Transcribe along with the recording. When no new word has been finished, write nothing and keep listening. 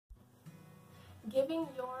Giving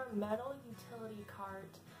your metal utility cart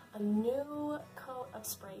a new coat of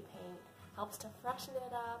spray paint helps to freshen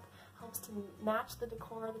it up, helps to match the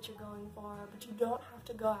decor that you're going for, but you don't have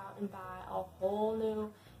to go out and buy a whole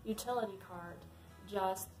new utility cart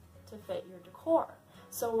just to fit your decor.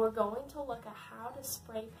 So we're going to look at how to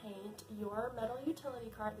spray paint your metal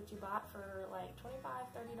utility cart that you bought for like $25,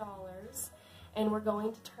 $30, and we're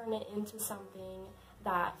going to turn it into something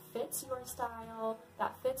that fits your style,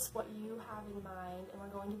 that fits what you have in mind, and we're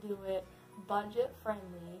going to do it budget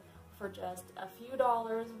friendly for just a few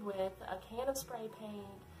dollars with a can of spray paint,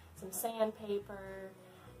 some sandpaper,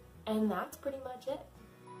 and that's pretty much it.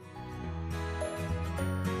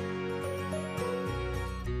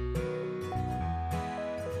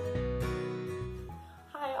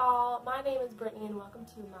 Hi all, my name is Brittany and welcome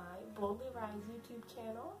to my Boldly Rise YouTube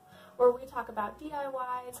channel, where we talk about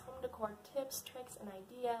DIYs, home decor tips, tricks, and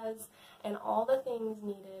ideas, and all the things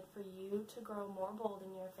needed for you to grow more bold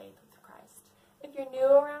in your faith with Christ. If you're new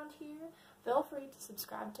around here, feel free to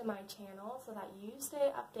subscribe to my channel so that you stay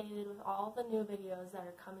updated with all the new videos that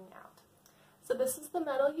are coming out. So this is the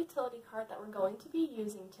metal utility cart that we're going to be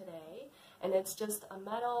using today, and it's just a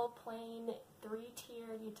metal, plain,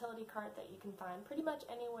 3-tiered utility cart that you can find pretty much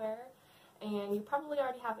anywhere, and you probably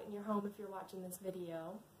already have it in your home if you're watching this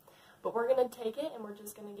video. But we're going to take it and we're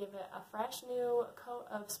just going to give it a fresh new coat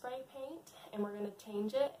of spray paint, and we're going to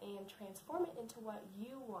change it and transform it into what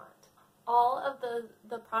you want. All of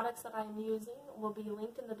the products that I'm using will be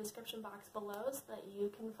linked in the description box below so that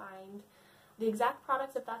you can find the exact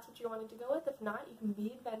products if that's what you're wanting to go with. If not, you can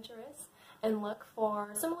be adventurous and look for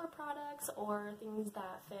similar products or things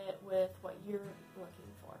that fit with what you're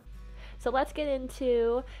looking for. So let's get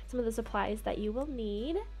into some of the supplies that you will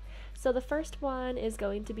need. So the first one is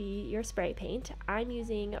going to be your spray paint. I'm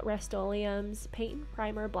using Rust-Oleum's Paint and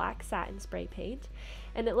Primer Black Satin Spray Paint,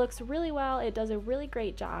 and it looks really well. It does a really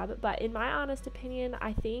great job, but in my honest opinion,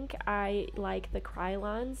 I think I like the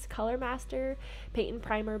Krylon's Color Master Paint and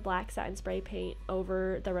Primer Black Satin Spray Paint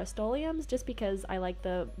over the Rust-Oleum's, just because I like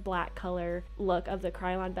the black color look of the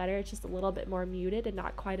Krylon better. It's just a little bit more muted and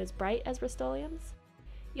not quite as bright as Rust-Oleum's.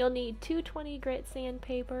 You'll need 220 grit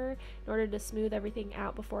sandpaper in order to smooth everything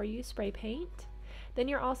out before you spray paint. Then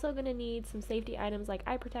you're also going to need some safety items like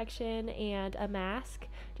eye protection and a mask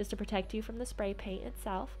just to protect you from the spray paint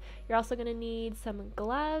itself. You're also going to need some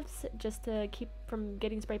gloves just to keep from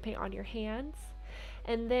getting spray paint on your hands.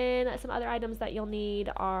 And then some other items that you'll need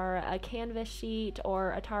are a canvas sheet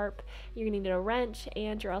or a tarp. You're going to need a wrench,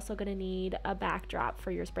 and you're also going to need a backdrop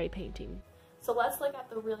for your spray painting. So let's look at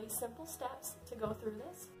the really simple steps to go through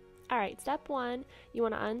this. Alright, step one, you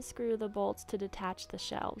want to unscrew the bolts to detach the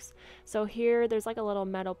shelves. So here there's like a little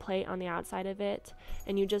metal plate on the outside of it,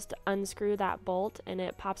 and you just unscrew that bolt and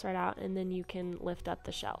it pops right out, and then you can lift up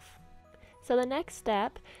the shelf. So the next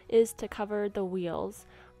step is to cover the wheels.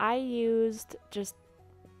 I used just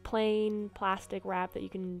plain plastic wrap that you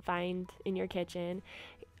can find in your kitchen.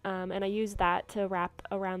 And I use that to wrap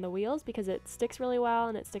around the wheels because it sticks really well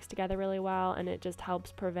and it sticks together really well, and it just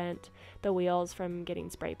helps prevent the wheels from getting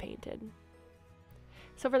spray painted.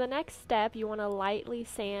 So for the next step, you want to lightly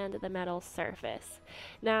sand the metal surface.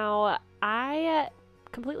 Now, I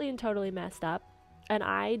completely and totally messed up, and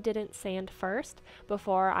I didn't sand first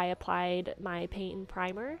before I applied my paint and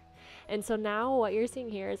primer. And so now what you're seeing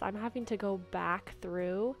here is I'm having to go back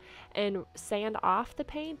through and sand off the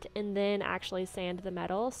paint and then actually sand the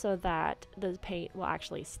metal so that the paint will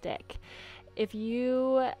actually stick. If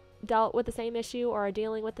you dealt with the same issue or are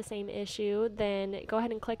dealing with the same issue, then go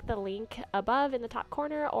ahead and click the link above in the top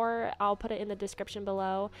corner, or I'll put it in the description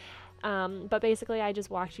below. But basically I just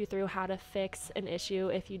walked you through how to fix an issue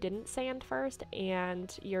if you didn't sand first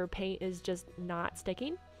and your paint is just not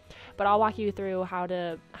sticking. But I'll walk you through how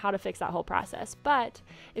to fix that whole process. But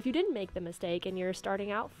if you didn't make the mistake and you're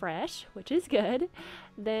starting out fresh, which is good,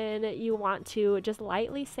 then you want to just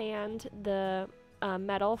lightly sand the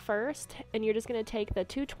metal first, and you're just going to take the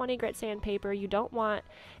 220 grit sandpaper. You don't want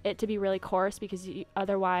it to be really coarse because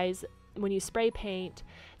otherwise when you spray paint,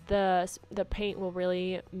 the paint will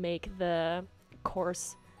really make the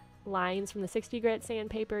coarse lines from the 60 grit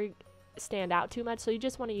sandpaper stand out too much. So you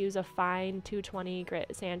just want to use a fine 220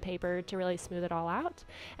 grit sandpaper to really smooth it all out,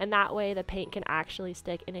 and that way the paint can actually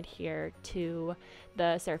stick and adhere to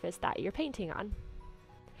the surface that you're painting on.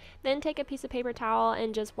 Then take a piece of paper towel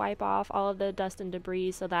and just wipe off all of the dust and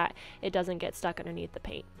debris so that it doesn't get stuck underneath the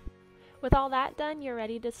paint. With all that done, you're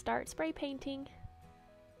ready to start spray painting.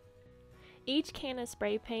 Each can of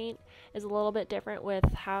spray paint is a little bit different with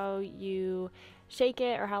how you shake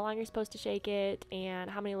it or how long you're supposed to shake it and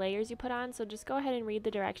how many layers you put on. So just go ahead and read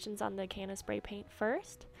the directions on the can of spray paint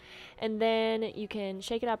first, and then you can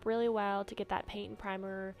shake it up really well to get that paint and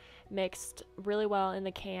primer mixed really well in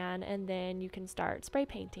the can, and then you can start spray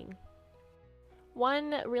painting.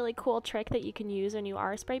 One really cool trick that you can use when you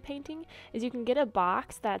are spray painting is you can get a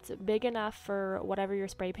box that's big enough for whatever you're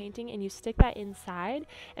spray painting, and you stick that inside,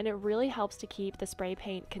 and it really helps to keep the spray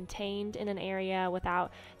paint contained in an area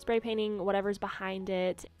without spray painting whatever's behind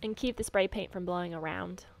it, and keep the spray paint from blowing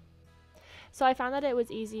around. So I found that it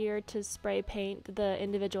was easier to spray paint the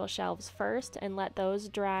individual shelves first and let those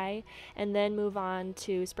dry, and then move on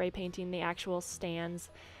to spray painting the actual stands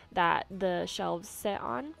that the shelves sit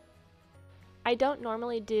on. I don't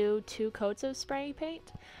normally do 2 coats of spray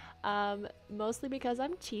paint, mostly because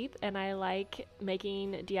I'm cheap and I like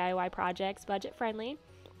making DIY projects budget friendly.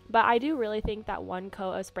 But I do really think that 1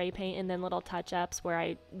 coat of spray paint and then little touch-ups where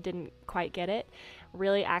I didn't quite get it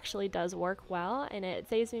really actually does work well, and it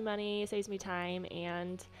saves me money, saves me time,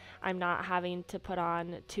 and I'm not having to put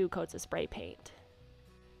on 2 coats of spray paint.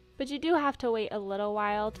 But you do have to wait a little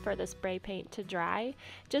while for the spray paint to dry,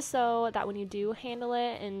 just so that when you do handle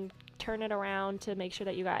it and turn it around to make sure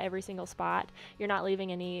that you got every single spot, you're not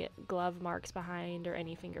leaving any glove marks behind or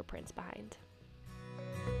any fingerprints behind.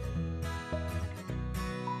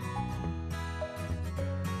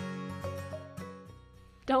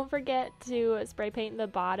 Don't forget to spray paint the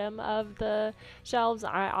bottom of the shelves.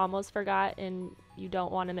 I almost forgot, and you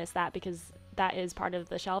don't want to miss that because that is part of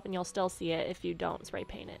the shelf and you'll still see it if you don't spray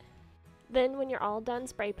paint it. Then when you're all done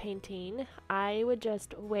spray painting, I would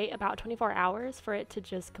just wait about 24 hours for it to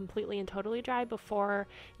just completely and totally dry before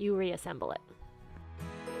you reassemble it.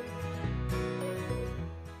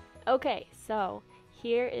 Okay, so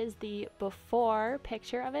here is the before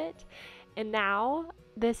picture of it, and now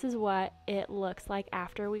this is what it looks like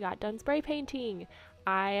after we got done spray painting.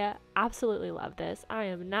 I absolutely love this. I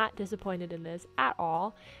am not disappointed in this at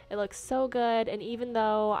all. It looks so good, and even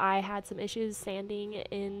though I had some issues sanding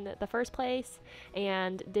in the first place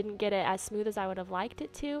and didn't get it as smooth as I would have liked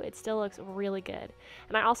it to, it still looks really good.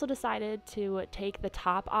 And I also decided to take the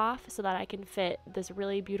top off so that I can fit this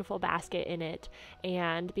really beautiful basket in it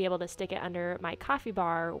and be able to stick it under my coffee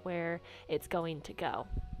bar where it's going to go.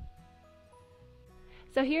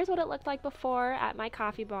 So here's what it looked like before at my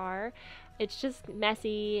coffee bar. It's just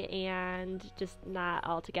messy and just not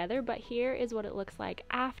all together, but here is what it looks like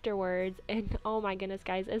afterwards, and oh my goodness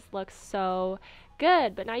guys, this looks so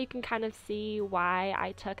good. But now you can kind of see why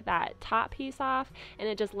I took that top piece off, and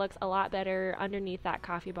it just looks a lot better underneath that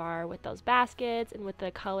coffee bar with those baskets and with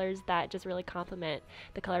the colors that just really complement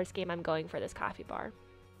the color scheme I'm going for this coffee bar.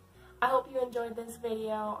 I hope you enjoyed this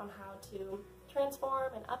video on how to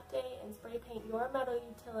transform and update and spray paint your metal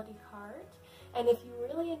utility cart. And if you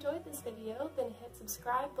really enjoyed this video, then hit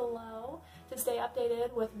subscribe below to stay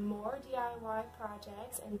updated with more DIY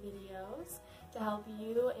projects and videos to help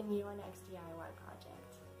you in your next DIY project.